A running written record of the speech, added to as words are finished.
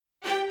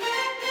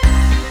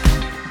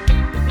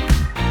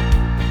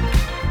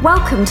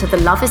Welcome to the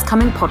Love is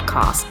Coming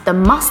podcast, the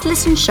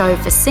must-listen show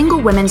for single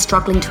women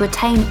struggling to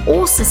attain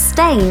or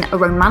sustain a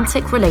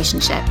romantic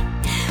relationship.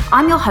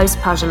 I'm your host,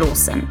 Persia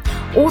Lawson,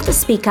 author,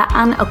 speaker,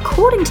 and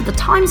according to the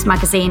Times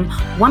magazine,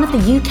 one of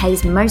the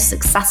UK's most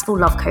successful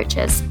love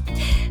coaches.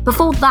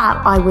 Before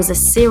that, I was a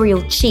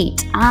serial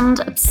cheat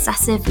and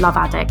obsessive love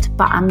addict,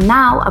 but I'm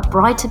now a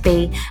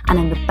bride-to-be and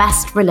in the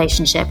best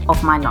relationship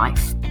of my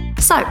life.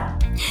 So,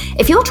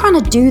 if you're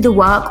trying to do the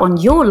work on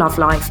your love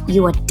life,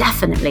 you are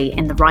definitely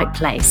in the right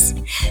place.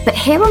 But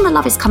here on the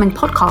Love is Coming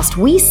podcast,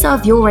 we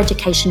serve your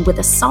education with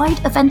a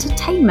side of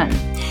entertainment.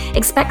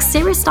 Expect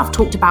serious stuff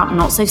talked about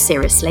not so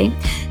seriously,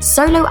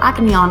 solo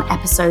agony aunt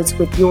episodes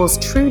with yours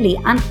truly,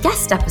 and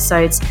guest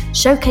episodes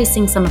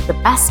showcasing some of the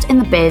best in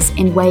the biz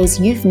in ways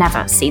you've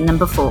never seen them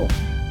before.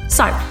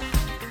 So,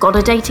 got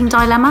a dating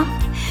dilemma?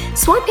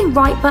 Swiping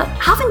right but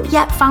haven't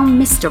yet found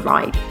Mr.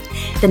 Right?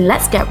 Then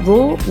let's get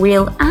raw,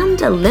 real,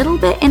 and a little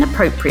bit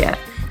inappropriate,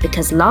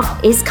 because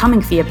love is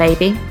coming for you,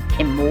 baby,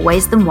 in more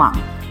ways than one.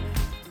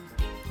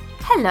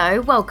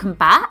 Hello, welcome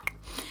back.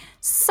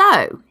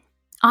 So,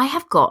 I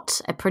have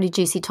got a pretty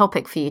juicy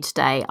topic for you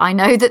today. I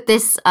know that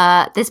this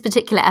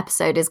particular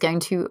episode is going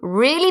to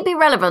really be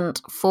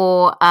relevant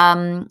for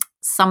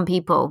some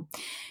people,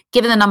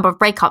 given the number of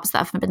breakups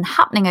that have been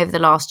happening over the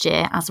last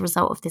year as a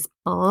result of this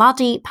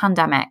bloody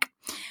pandemic.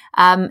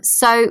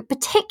 So,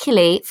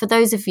 particularly for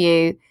those of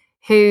you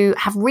who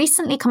have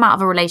recently come out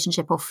of a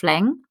relationship or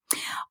fling,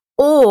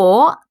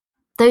 or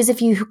those of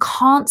you who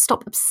can't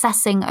stop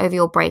obsessing over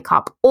your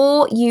breakup,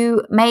 or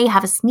you may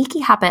have a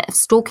sneaky habit of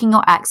stalking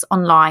your ex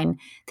online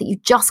that you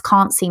just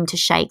can't seem to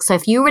shake. So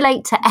if you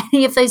relate to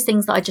any of those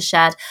things that I just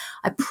shared,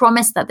 I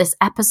promise that this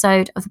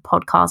episode of the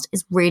podcast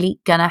is really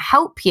going to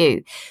help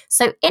you.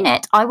 So in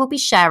it, I will be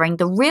sharing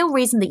the real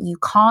reason that you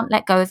can't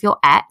let go of your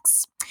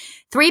ex,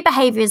 3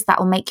 behaviors that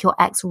will make your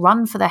ex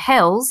run for the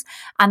hills,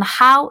 and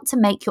how to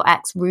make your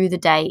ex rue the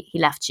day he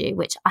left you,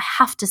 which I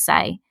have to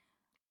say,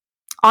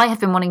 I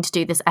have been wanting to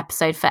do this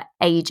episode for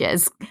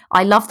ages.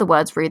 I love the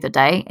words rue the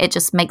day. It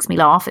just makes me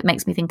laugh. It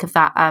makes me think of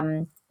that, I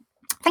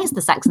think it's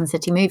the Sex and the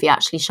City movie,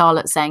 actually,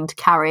 Charlotte saying to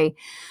Carrie,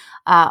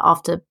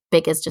 after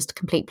Big is just a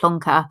complete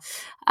plonker,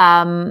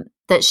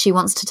 that she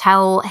wants to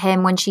tell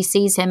him when she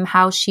sees him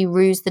how she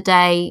rues the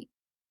day.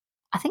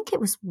 I think it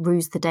was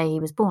rues the day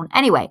he was born.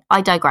 Anyway,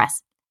 I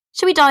digress.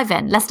 Should we dive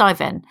in? Let's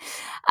dive in.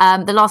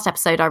 The last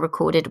episode I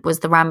recorded was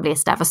the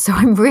rambliest ever, so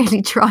I'm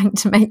really trying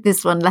to make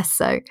this one less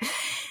so.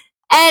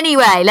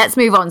 Anyway, let's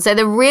move on. So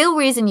the real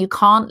reason you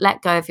can't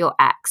let go of your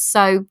ex.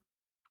 So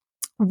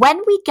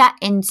when we get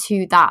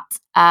into that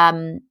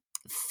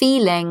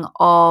feeling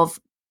of,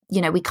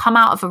 you know, we come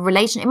out of a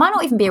relationship, it might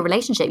not even be a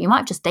relationship. You might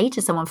have just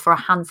dated someone for a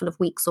handful of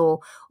weeks or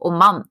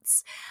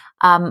months.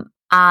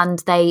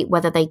 And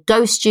whether they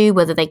ghost you,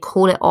 whether they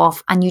call it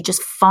off, and you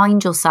just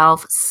find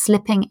yourself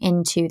slipping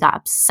into that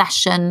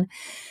obsession,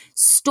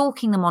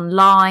 stalking them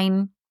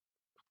online,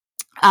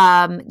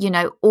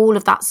 all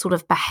of that sort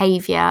of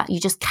behavior. You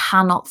just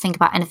cannot think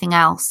about anything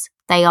else.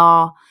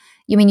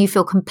 You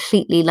feel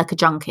completely like a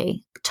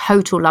junkie,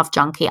 total love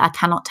junkie. I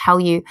cannot tell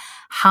you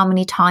how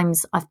many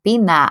times I've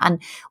been there,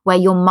 and where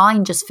your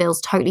mind just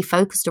feels totally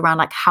focused around,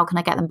 like, how can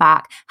I get them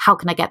back? How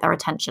can I get their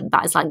attention?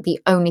 That is like the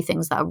only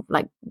things that are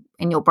like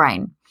in your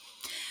brain.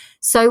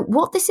 So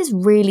what this is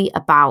really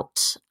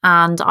about,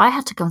 and I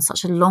had to go on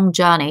such a long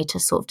journey to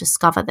sort of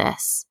discover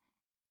this,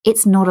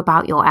 it's not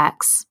about your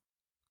ex.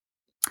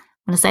 I'm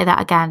going to say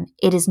that again.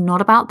 It is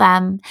not about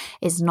them.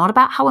 It's not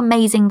about how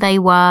amazing they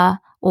were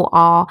or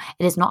are.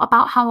 It is not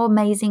about how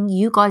amazing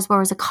you guys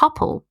were as a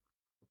couple.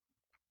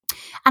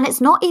 And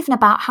it's not even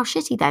about how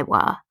shitty they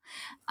were.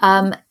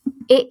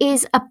 It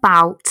is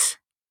about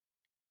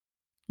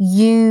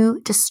you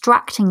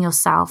distracting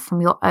yourself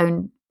from your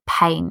own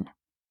pain.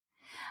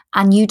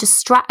 And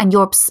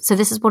so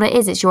this is what it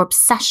is. It's your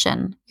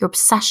obsession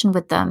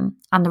with them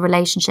and the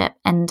relationship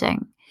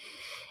ending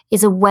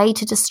is a way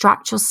to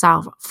distract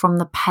yourself from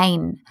the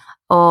pain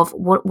of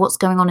what's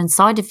going on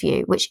inside of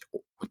you, which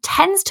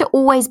tends to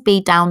always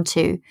be down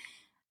to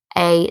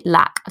a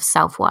lack of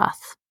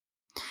self-worth.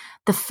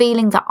 The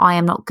feeling that I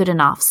am not good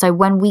enough. So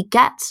when we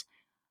get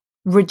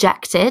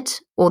rejected,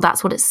 or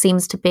that's what it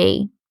seems to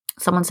be,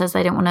 someone says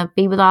they don't want to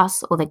be with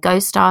us or they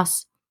ghost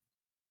us,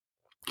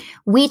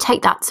 we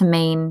take that to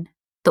mean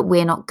that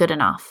we're not good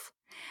enough.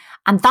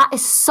 And that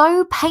is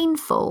so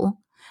painful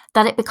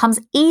that it becomes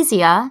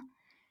easier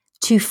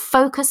to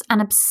focus and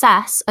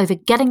obsess over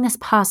getting this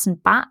person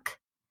back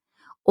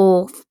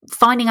or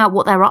finding out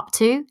what they're up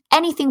to,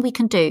 anything we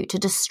can do to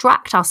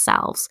distract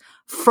ourselves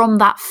from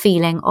that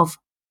feeling of,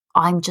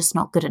 I'm just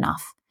not good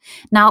enough.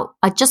 Now,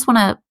 I just want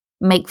to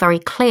make very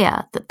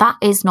clear that that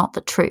is not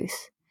the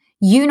truth.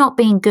 You not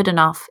being good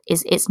enough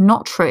it's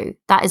not true.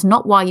 That is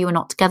not why you are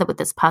not together with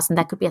this person.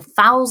 There could be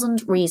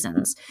 1,000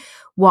 reasons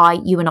why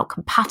you are not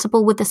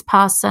compatible with this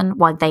person,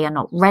 why they are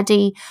not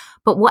ready.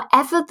 But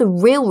whatever the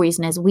real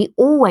reason is, we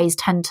always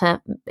tend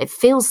to, it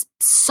feels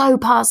so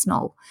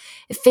personal.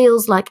 It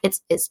feels like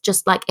it's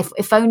just like,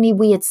 if only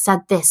we had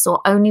said this, or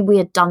only we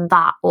had done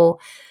that, or,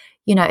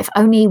 if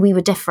only we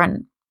were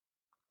different.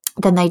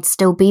 then they'd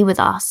still be with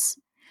us.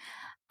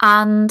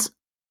 And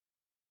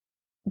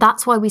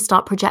that's why we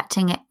start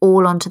projecting it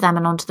all onto them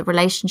and onto the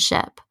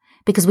relationship,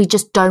 because we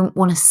just don't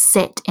want to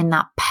sit in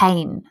that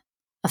pain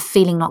of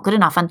feeling not good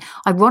enough. And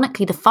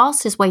ironically, the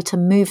fastest way to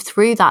move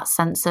through that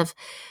sense of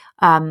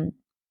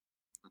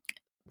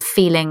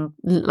feeling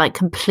like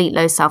complete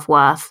low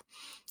self-worth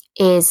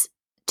is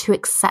to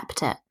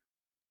accept it.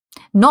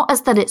 Not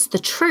as that it's the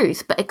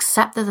truth, but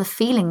accept that the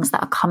feelings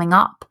that are coming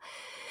up.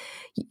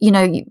 You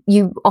know,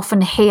 you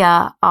often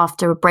hear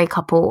after a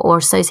breakup or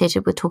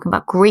associated with talking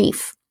about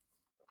grief,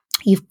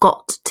 you've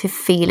got to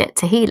feel it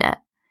to heal it.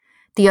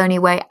 The only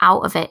way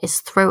out of it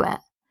is through it.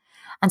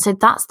 And so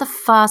that's the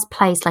first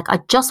place. Like,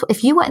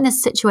 if you were in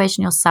this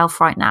situation yourself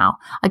right now,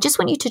 I just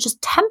want you to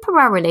just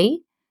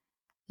temporarily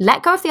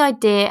let go of the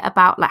idea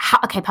about like,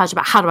 Persia,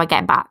 about how do I get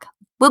him back?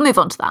 We'll move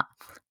on to that.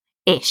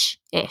 Ish.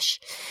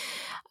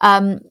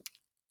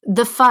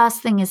 The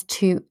first thing is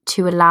to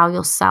allow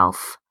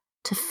yourself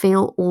to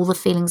feel all the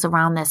feelings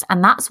around this.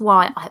 And that's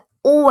why I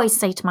always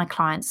say to my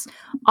clients,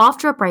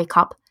 after a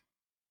breakup,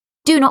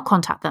 do not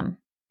contact them.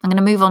 I'm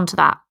going to move on to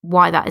that,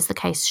 why that is the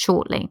case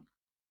shortly.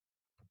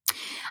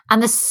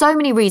 And there's so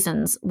many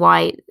reasons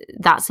why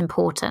that's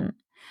important.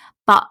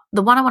 But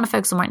the one I want to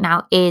focus on right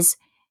now is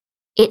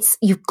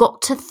you've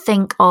got to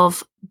think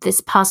of this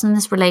person in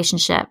this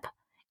relationship.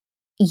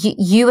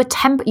 You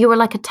are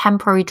like a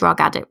temporary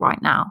drug addict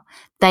right now.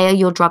 They are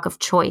your drug of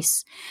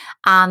choice.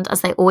 And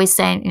as they always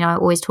say, you know, I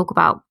always talk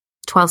about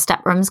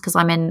 12-step rooms because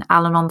I'm in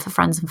Al-Anon for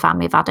friends and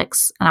family of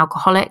addicts and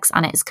alcoholics,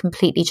 and it has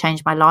completely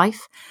changed my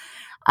life.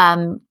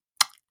 And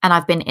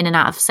I've been in and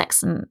out of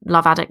sex and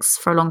love addicts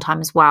for a long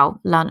time as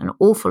well. Learned an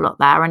awful lot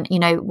there. And you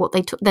know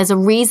there's a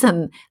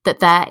reason that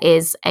there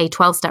is a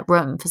 12-step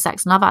room for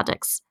sex and love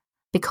addicts,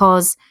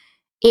 because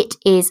it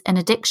is an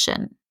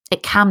addiction.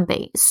 It can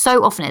be. It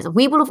so often is.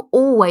 We will have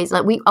always,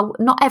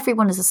 not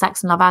everyone is a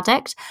sex and love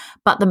addict,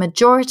 but the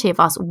majority of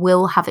us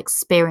will have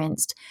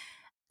experienced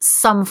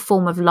some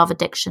form of love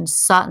addiction,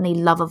 certainly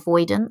love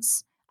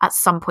avoidance at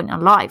some point in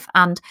our life.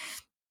 And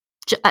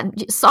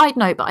side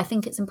note, but I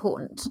think it's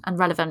important and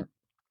relevant.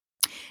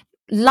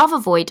 Love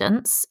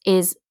avoidance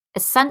is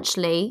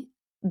essentially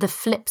the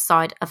flip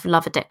side of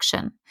love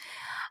addiction.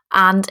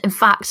 And in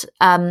fact,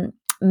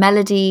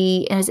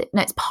 Melody,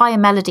 it's Paya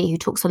Melody who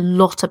talks a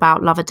lot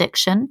about love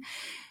addiction.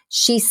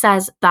 She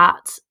says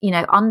that, you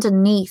know,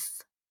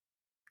 underneath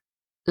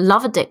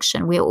love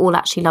addiction, we are all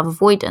actually love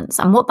avoidance.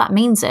 And what that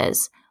means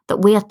is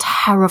that we are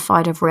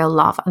terrified of real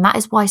love. And that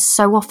is why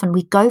so often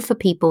we go for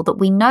people that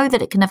we know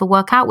that it can never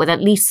work out with,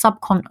 at least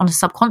on a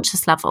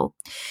subconscious level.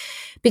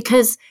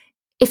 Because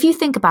if you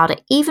think about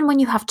it, even when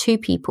you have two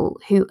people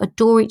who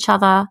adore each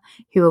other,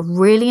 who are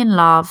really in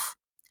love,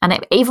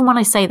 and even when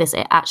I say this,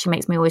 it actually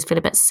makes me always feel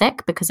a bit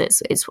sick, because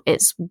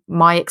it's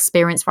my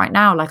experience right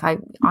now. Like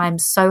I'm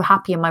so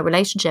happy in my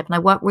relationship, and I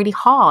work really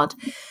hard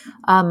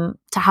to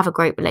have a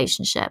great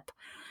relationship.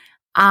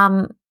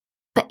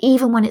 But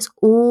even when it's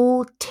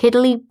all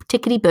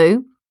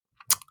tickety-boo,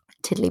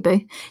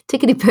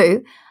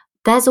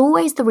 there's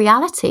always the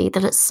reality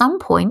that at some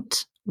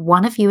point,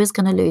 one of you is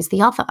going to lose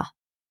the other.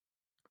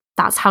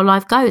 That's how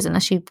life goes,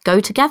 unless you go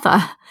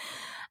together.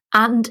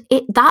 And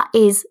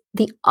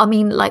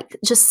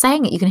just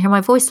saying it, you can hear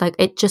my voice, like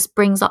it just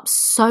brings up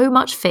so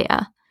much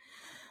fear.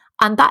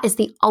 And that is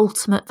the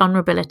ultimate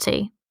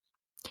vulnerability.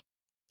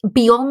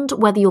 Beyond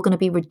whether you're going to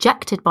be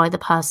rejected by the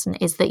person,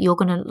 is that you're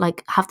going to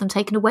like have them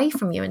taken away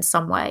from you in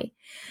some way.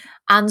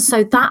 And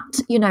so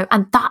that, you know,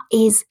 and that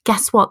is,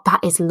 guess what?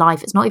 That is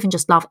life. It's not even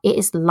just love. It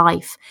is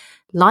life.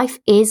 Life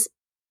is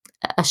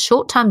a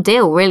short-term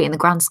deal, really, in the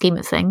grand scheme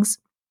of things.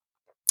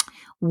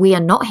 We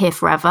are not here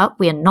forever.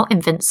 We are not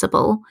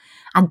invincible.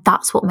 And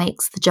that's what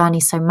makes the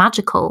journey so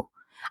magical.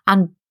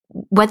 And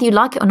whether you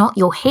like it or not,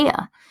 you're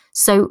here.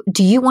 So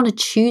do you want to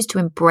choose to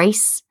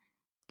embrace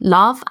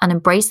love and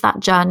embrace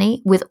that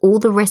journey with all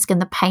the risk and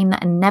the pain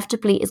that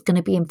inevitably is going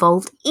to be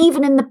involved?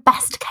 Even in the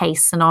best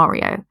case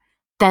scenario,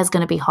 there's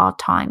going to be hard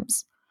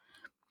times.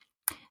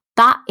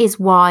 That is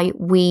why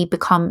we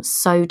become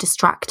so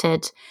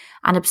distracted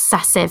and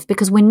obsessive,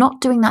 because we're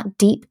not doing that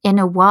deep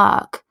inner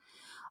work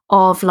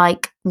of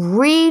like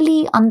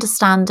really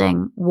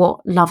understanding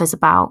what love is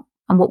about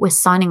and what we're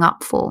signing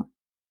up for.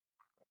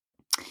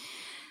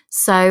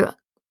 So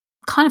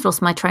kind of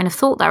lost my train of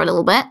thought there a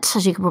little bit,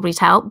 as you can probably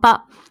tell.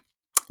 But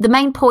the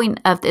main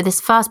point of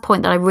this first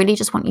point that I really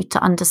just want you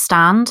to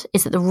understand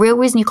is that the real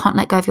reason you can't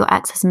let go of your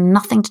ex has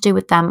nothing to do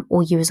with them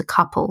or you as a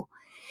couple.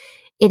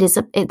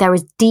 There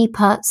is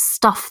deeper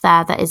stuff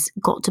there that has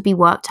got to be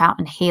worked out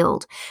and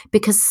healed,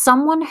 because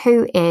someone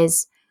who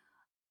is,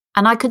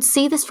 and I could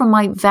see this from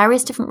my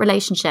various different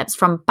relationships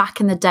from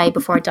back in the day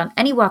before I'd done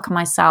any work on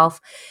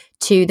myself,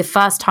 to the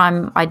first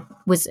time I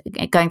was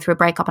going through a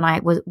breakup and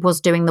I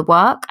was doing the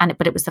work,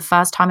 but it was the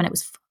first time and it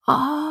was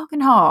fucking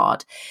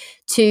hard,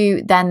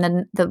 to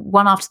then the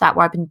one after that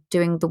where I've been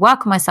doing the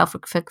work on myself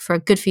for a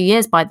good few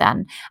years by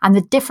then. And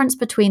the difference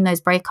between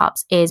those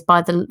breakups is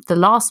by the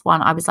last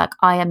one, I was like,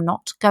 I am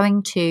not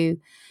going to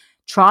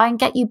try and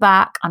get you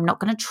back. I'm not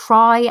going to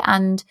try,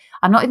 and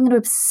I'm not even going to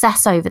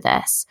obsess over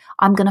this.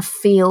 I'm going to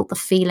feel the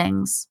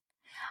feelings.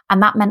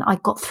 And that meant I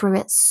got through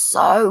it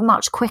so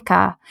much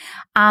quicker.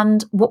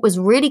 And what was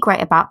really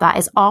great about that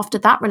is after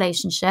that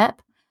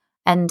relationship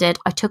ended,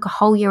 I took a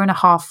whole year and a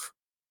half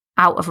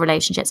out of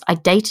relationships. I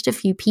dated a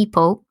few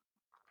people,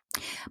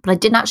 but I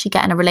didn't actually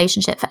get in a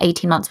relationship for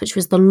 18 months, which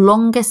was the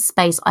longest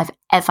space I've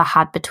ever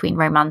had between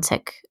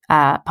romantic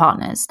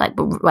partners, like,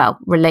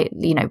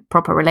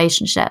 proper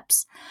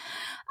relationships.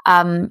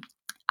 And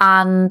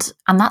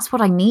that's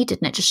what I needed.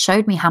 And it just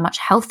showed me how much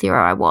healthier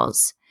I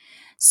was.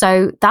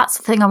 So that's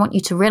the thing I want you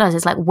to realize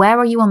is, like, where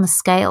are you on the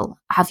scale?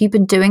 Have you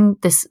been doing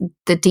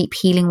the deep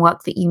healing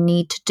work that you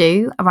need to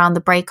do around the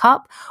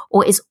breakup?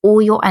 Or is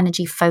all your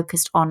energy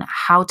focused on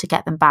how to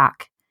get them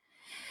back?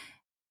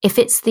 If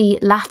it's the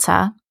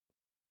latter,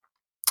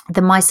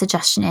 then my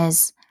suggestion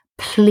is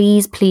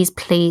please, please,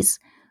 please,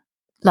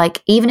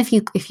 like, even if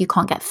you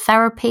can't get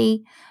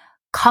therapy,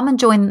 come and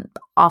join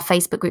our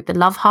Facebook group, the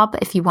Love Hub.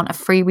 If you want a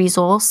free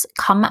resource,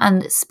 come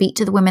and speak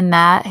to the women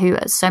there who,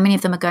 so many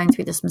of them are going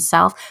through this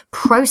themselves.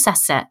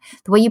 Process it.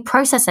 The way you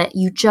process it,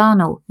 you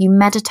journal, you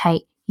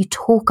meditate, you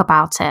talk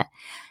about it.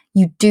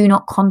 You do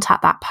not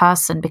contact that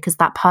person, because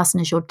that person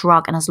is your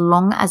drug. And as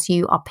long as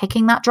you are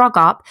picking that drug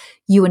up,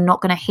 you are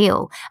not going to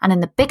heal. And in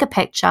the bigger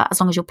picture, as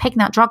long as you're picking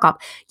that drug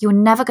up, you're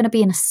never going to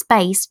be in a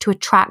space to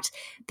attract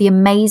the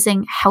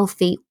amazing,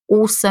 healthy,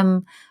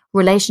 awesome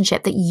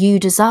relationship that you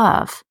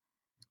deserve.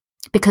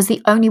 Because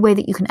the only way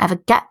that you can ever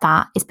get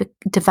that is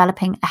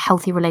developing a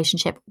healthy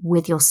relationship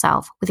with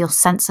yourself, with your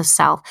sense of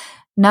self.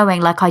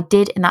 Knowing, like I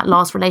did in that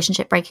last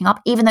relationship breaking up,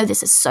 even though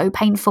this is so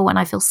painful and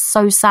I feel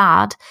so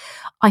sad,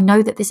 I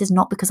know that this is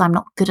not because I'm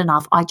not good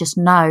enough. I just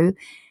know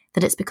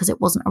that it's because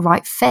it wasn't a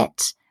right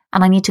fit.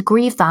 And I need to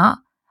grieve that,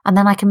 and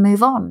then I can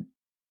move on.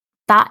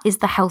 That is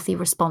the healthy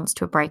response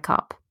to a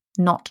breakup,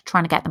 not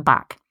trying to get them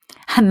back.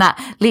 And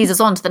that leads us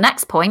on to the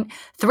next point,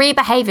 3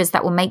 behaviors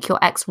that will make your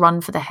ex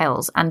run for the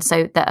hills. And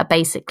so that are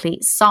basically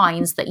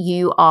signs that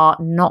you are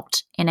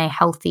not in a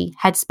healthy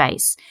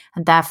headspace.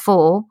 And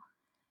therefore,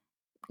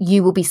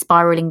 you will be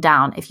spiraling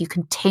down if you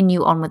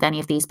continue on with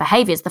any of these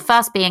behaviors. The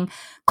first being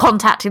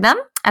contacting them,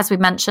 as we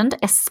mentioned,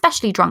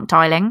 especially drunk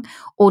dialing,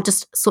 or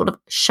just sort of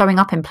showing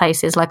up in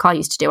places like I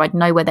used to do. I'd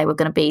know where they were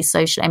going to be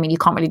socially. I mean, you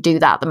can't really do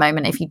that at the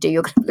moment. If you do,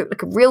 you're going to look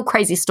like a real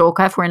crazy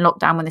stalker if we're in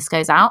lockdown when this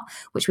goes out,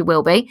 which we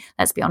will be,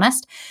 let's be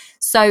honest.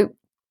 So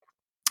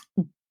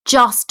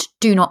just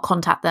do not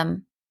contact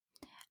them.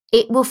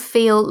 It will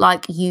feel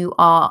like you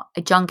are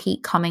a junkie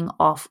coming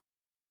off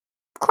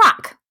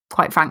crack.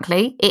 Quite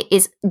frankly, it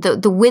is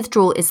the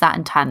withdrawal is that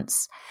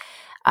intense,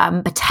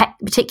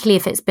 particularly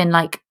if it's been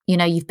like,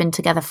 you've been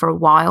together for a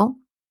while.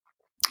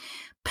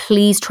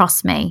 Please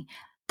trust me.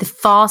 The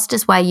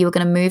fastest way you are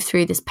going to move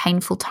through this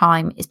painful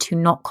time is to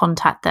not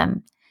contact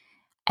them.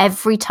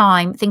 Every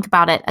time, think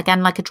about it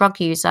again, like a drug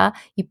user,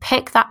 you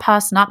pick that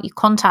person up, you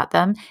contact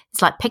them.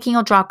 It's like picking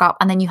your drug up,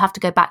 and then you have to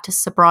go back to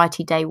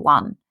sobriety day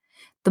 1.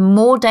 The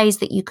more days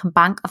that you can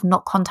bank of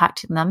not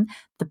contacting them,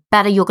 the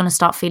better you're going to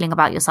start feeling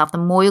about yourself. The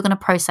more you're going to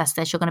process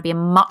this, you're going to be in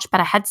a much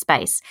better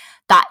headspace.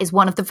 That is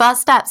one of the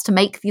first steps to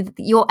make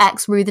your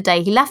ex rue the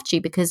day he left you,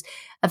 because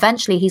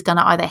eventually he's going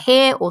to either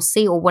hear or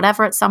see or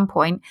whatever at some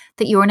point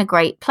that you're in a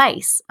great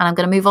place. And I'm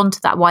going to move on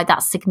to that, why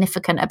that's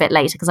significant a bit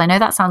later, because I know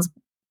that sounds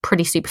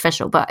pretty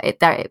superficial, but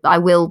I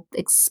will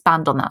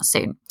expand on that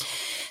soon.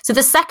 So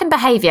the second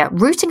behavior,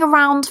 rooting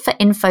around for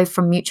info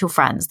from mutual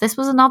friends. This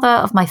was another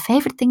of my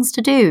favorite things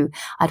to do.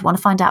 I'd want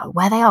to find out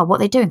where they are, what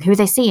they're doing, who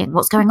they're seeing,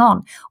 what's going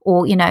on,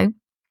 or,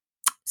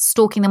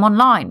 stalking them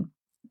online,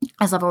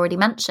 as I've already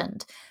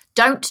mentioned.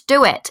 Don't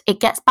do it.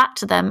 It gets back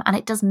to them, and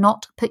it does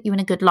not put you in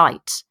a good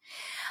light.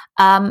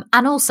 And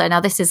also, now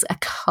this is a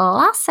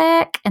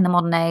classic in the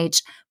modern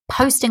age,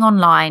 posting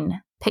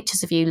online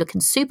pictures of you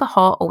looking super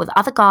hot or with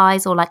other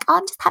guys, or like,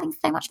 I'm just having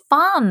so much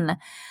fun.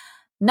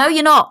 No,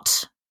 you're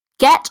not.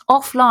 Get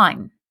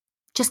offline.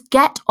 Just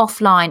get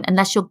offline,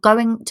 unless you're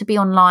going to be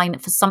online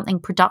for something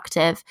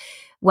productive,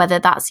 whether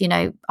that's,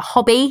 a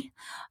hobby,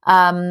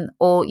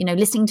 or,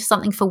 listening to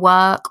something for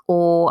work,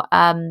 or,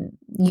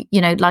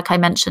 like I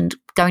mentioned,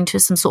 going to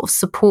some sort of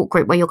support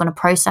group where you're going to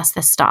process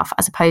this stuff,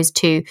 as opposed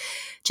to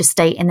just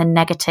stay in the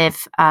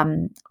negative,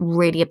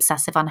 really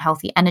obsessive,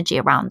 unhealthy energy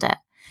around it.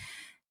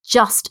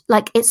 Just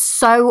like, it's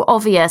so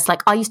obvious.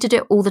 Like, I used to do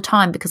it all the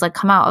time, because I'd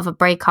come out of a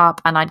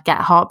breakup and I'd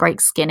get heartbreak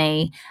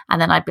skinny,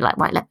 and then I'd be like,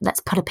 right, let's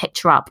put a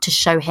picture up to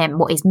show him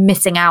what he's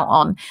missing out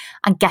on.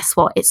 And guess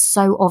what? It's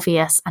so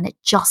obvious, and it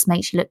just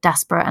makes you look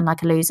desperate and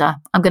like a loser.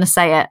 I'm going to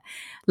say it.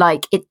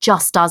 Like, it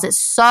just does. It's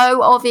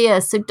so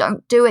obvious. So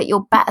don't do it.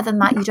 You're better than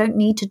that. You don't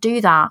need to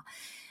do that.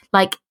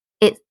 Like,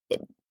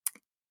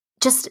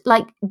 just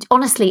like,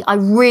 honestly, I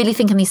really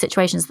think in these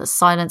situations that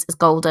silence is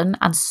golden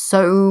and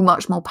so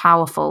much more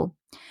powerful.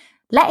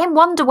 Let him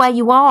wonder where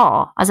you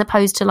are, as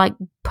opposed to like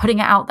putting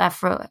it out there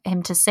for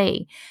him to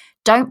see.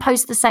 Don't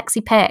post the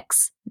sexy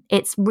pics.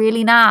 It's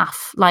really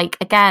naff. Like,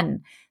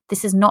 again,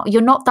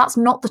 that's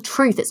not the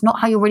truth. It's not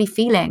how you're really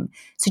feeling.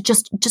 So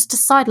just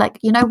decide, like,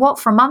 you know what,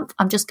 for a month,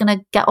 I'm just going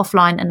to get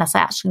offline unless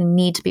I actually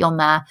need to be on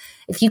there.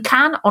 If you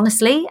can,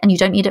 honestly, and you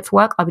don't need it for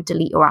work, I would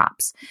delete your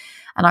apps.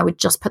 And I would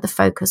just put the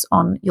focus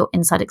on your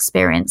inside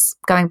experience.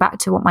 Going back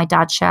to what my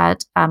dad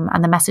shared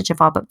and the message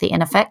of our book, The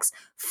Inner Fix,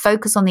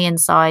 focus on the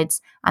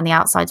insides and the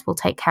outsides will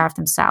take care of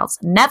themselves.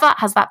 Never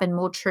has that been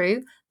more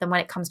true than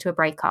when it comes to a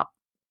breakup.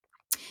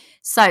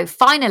 So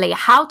finally,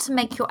 how to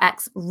make your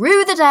ex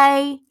rue the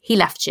day he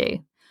left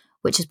you,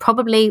 which is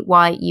probably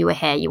why you were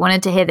here. You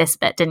wanted to hear this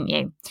bit, didn't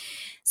you?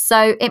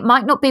 So it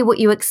might not be what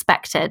you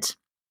expected,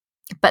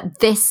 but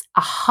this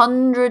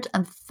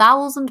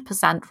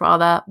 100,000%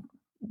 rather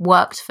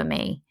worked for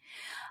me.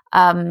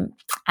 And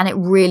it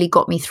really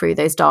got me through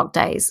those dark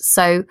days.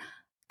 So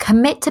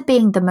commit to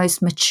being the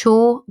most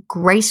mature,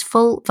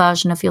 graceful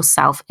version of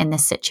yourself in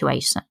this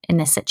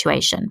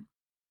situation.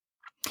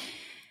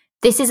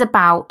 This is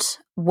about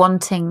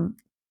wanting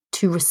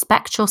to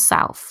respect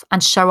yourself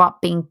and show up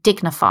being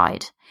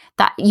dignified.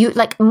 That you,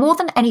 like, more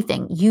than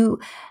anything,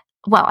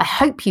 I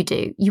hope you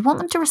do. You want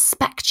them to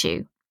respect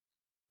you.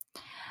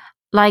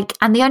 Like,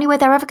 and the only way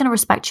they're ever going to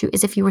respect you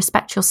is if you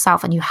respect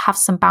yourself and you have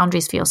some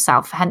boundaries for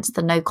yourself, hence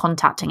the no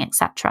contacting,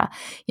 etc.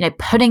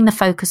 Putting the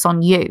focus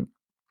on you.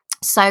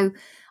 So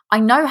I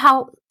know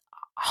how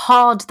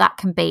hard that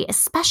can be,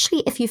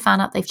 especially if you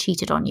found out they've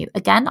cheated on you.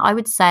 Again, I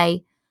would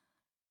say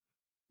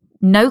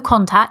no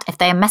contact. If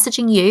they are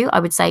messaging you, I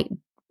would say,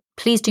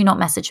 please do not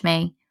message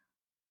me.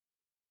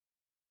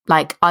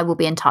 Like, I will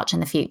be in touch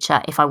in the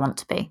future if I want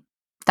to be.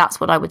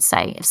 That's what I would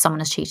say if someone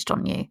has cheated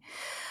on you.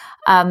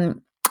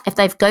 If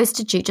they've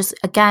ghosted you, just,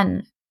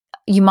 again,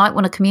 you might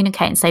want to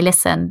communicate and say,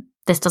 listen,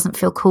 this doesn't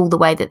feel cool the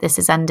way that this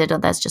has ended, or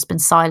there's just been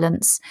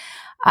silence.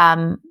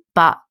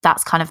 But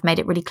that's kind of made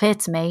it really clear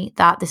to me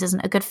that this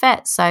isn't a good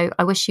fit. So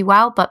I wish you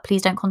well, but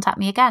please don't contact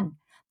me again.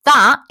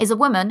 That is a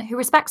woman who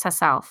respects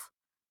herself.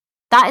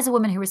 That is a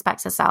woman who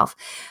respects herself.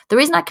 The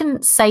reason I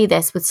can say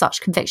this with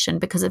such conviction,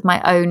 because of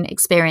my own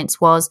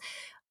experience, was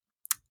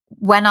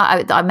when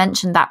I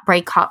mentioned that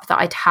breakup that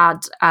I'd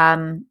had.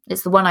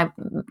 It's the one I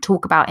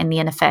talk about in The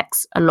Inner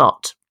Fix a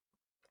lot.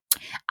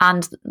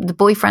 And the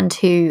boyfriend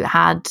who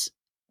had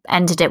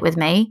ended it with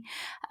me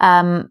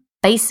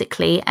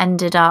basically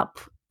ended up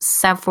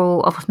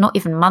not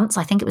even months,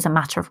 I think it was a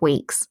matter of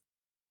weeks,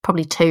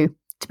 probably 2,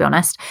 to be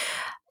honest.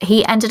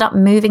 He ended up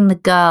moving the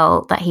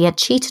girl that he had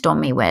cheated on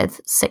me with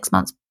 6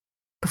 months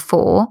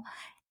before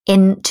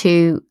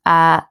into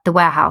the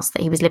warehouse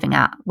that he was living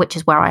at, which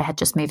is where I had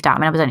just moved out. I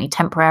mean, I was only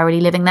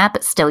temporarily living there,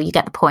 but still, you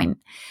get the point.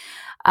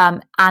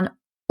 And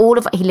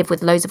he lived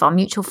with loads of our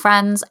mutual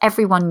friends.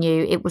 Everyone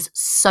knew. It was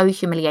so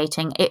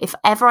humiliating. If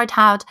ever I'd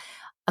had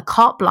a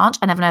carte blanche,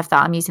 I never know if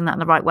I'm using that in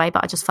the right way,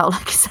 but I just felt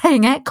like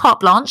saying it, carte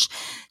blanche,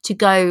 to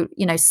go,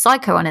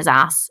 psycho on his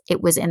ass,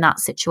 it was in that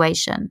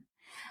situation.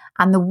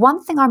 And the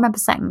one thing I remember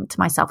saying to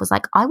myself was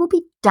like, I will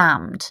be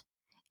damned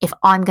if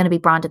I'm going to be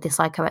branded the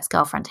psycho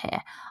ex-girlfriend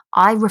here.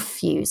 I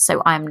refuse.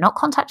 So I am not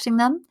contacting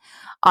them.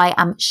 I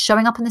am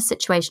showing up in this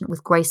situation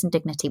with grace and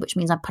dignity, which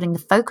means I'm putting the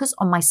focus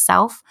on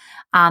myself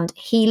and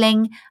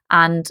healing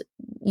and,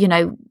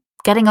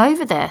 getting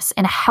over this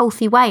in a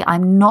healthy way.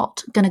 I'm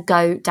not going to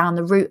go down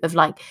the route of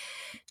like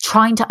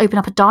trying to open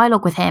up a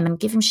dialogue with him and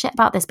give him shit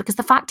about this, because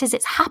the fact is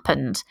it's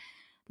happened.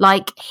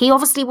 Like, he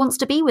obviously wants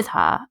to be with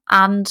her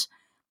and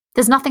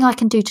there's nothing I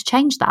can do to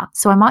change that.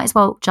 So I might as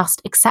well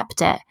just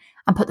accept it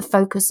and put the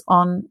focus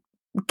on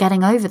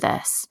getting over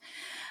this.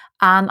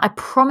 And I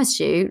promise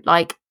you,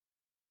 like,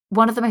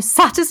 one of the most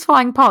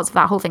satisfying parts of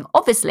that whole thing,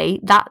 obviously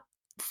that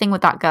thing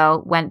with that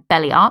girl went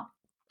belly up.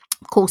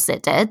 Of course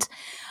it did,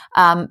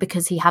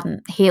 because he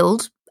hadn't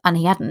healed and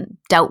he hadn't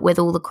dealt with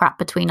all the crap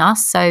between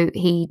us. So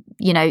he,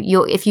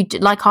 if you,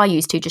 like I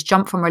used to, just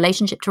jump from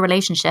relationship to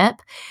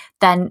relationship,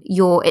 then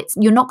you're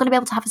not going to be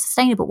able to have a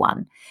sustainable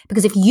one.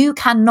 Because if you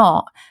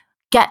cannot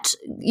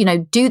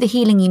do the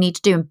healing you need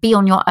to do and be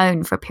on your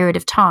own for a period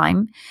of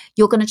time,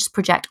 you're going to just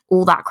project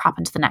all that crap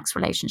into the next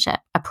relationship.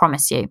 I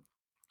promise you.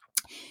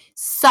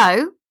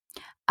 So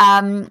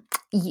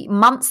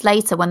months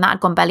later, when that had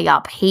gone belly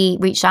up, he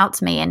reached out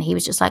to me and he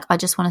was just like, I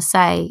just want to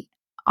say,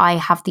 I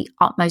have the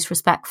utmost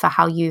respect for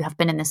how you have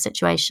been in this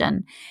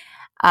situation.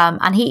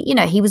 And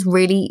he was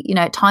really,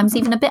 at times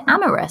even a bit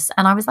amorous.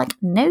 And I was like,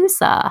 no,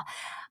 sir.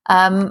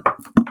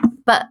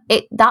 But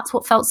that's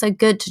what felt so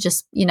good to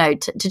just,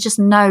 to just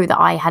know that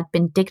I had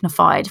been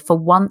dignified for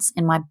once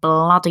in my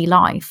bloody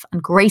life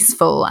and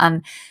graceful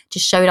and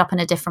just showed up in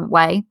a different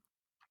way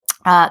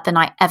than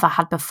I ever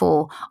had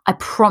before. I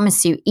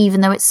promise you,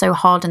 even though it's so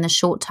hard in the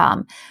short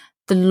term,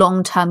 the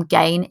long-term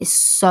gain is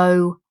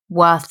so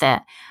worth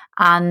it.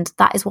 And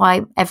that is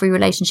why every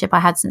relationship I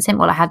had since him,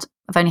 I've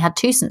only had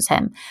 2 since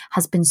him,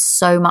 has been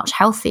so much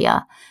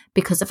healthier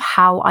because of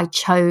how I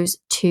chose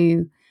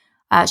to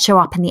show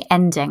up in the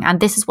ending. And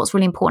this is what's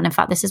really important. In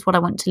fact, this is what I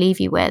want to leave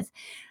you with.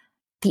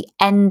 The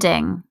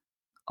ending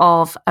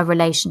of a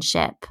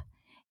relationship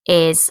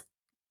is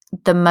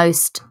the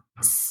most,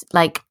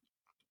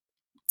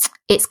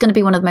 it's going to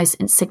be one of the most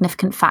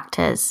significant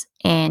factors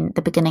in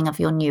the beginning of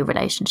your new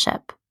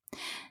relationship.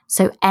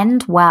 So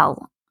end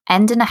well.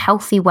 End in a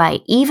healthy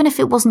way. Even if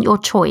it wasn't your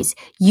choice,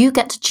 you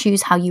get to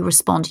choose how you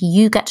respond.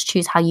 You get to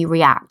choose how you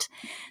react.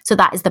 So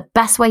that is the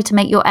best way to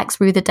make your ex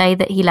rue the day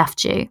that he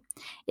left you,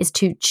 is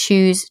to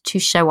choose to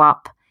show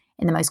up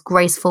in the most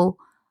graceful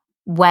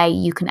way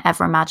you can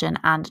ever imagine,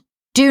 and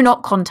do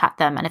not contact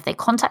them. And if they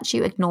contact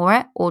you, ignore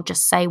it, or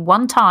just say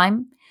one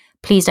time,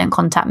 please don't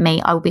contact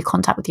me. I will be in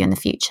contact with you in the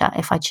future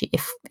if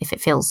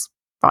it feels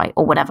right,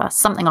 or whatever,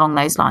 something along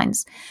those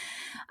lines.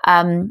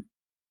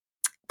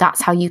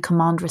 That's how you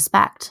command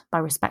respect, by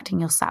respecting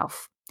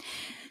yourself.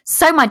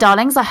 So my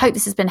darlings, I hope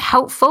this has been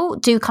helpful.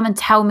 Do come and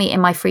tell me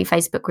in my free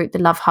Facebook group, The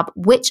Love Hub,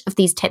 which of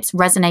these tips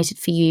resonated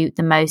for you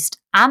the most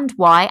and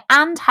why,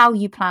 and how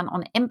you plan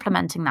on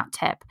implementing that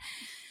tip.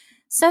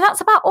 So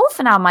that's about all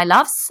for now, my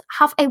loves.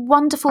 Have a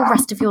wonderful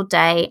rest of your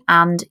day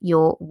and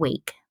your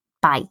week.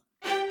 Bye.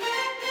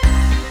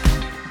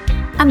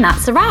 And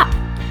that's a wrap.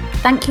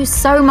 Thank you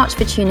so much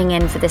for tuning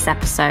in for this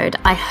episode.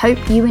 I hope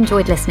you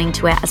enjoyed listening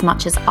to it as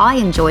much as I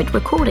enjoyed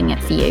recording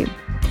it for you.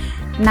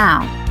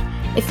 Now,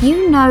 if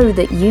you know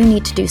that you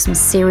need to do some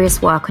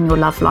serious work on your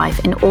love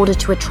life in order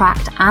to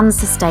attract and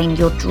sustain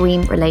your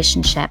dream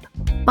relationship,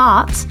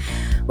 but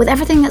with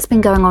everything that's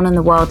been going on in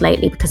the world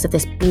lately because of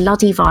this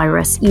bloody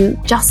virus, you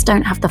just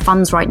don't have the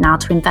funds right now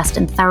to invest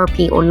in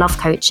therapy or love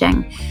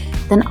coaching,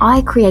 then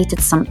I created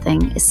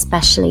something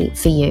especially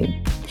for you.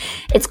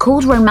 It's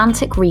called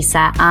Romantic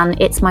Reset, and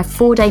it's my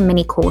 4-day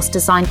mini course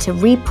designed to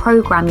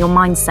reprogram your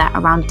mindset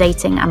around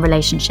dating and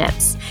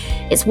relationships.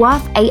 It's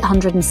worth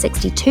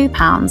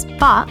 £862,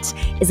 but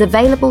is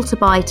available to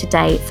buy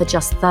today for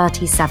just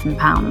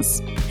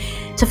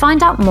 £37. To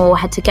find out more,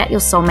 head to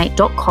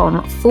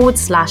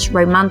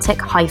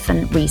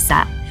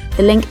getyoursoulmate.com/romantic-reset.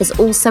 The link is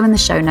also in the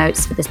show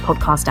notes for this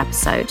podcast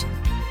episode.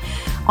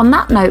 On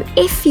that note,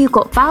 if you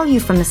got value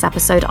from this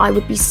episode, I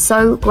would be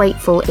so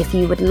grateful if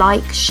you would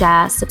like,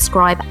 share,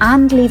 subscribe,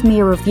 and leave me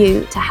a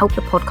review to help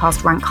the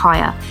podcast rank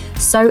higher,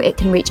 so it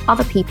can reach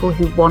other people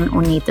who want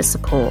or need the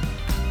support.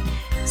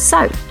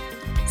 So,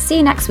 see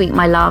you next week,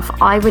 my love.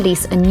 I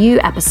release a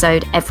new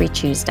episode every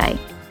Tuesday.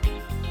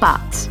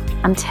 But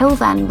until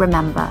then,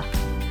 remember,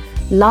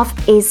 love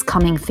is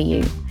coming for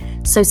you.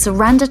 So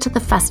surrender to the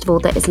festival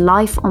that is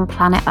life on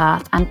planet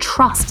Earth, and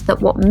trust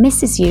that what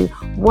misses you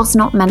was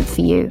not meant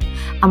for you,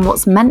 and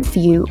what's meant for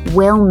you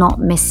will not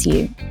miss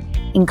you,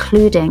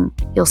 including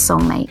your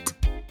soulmate.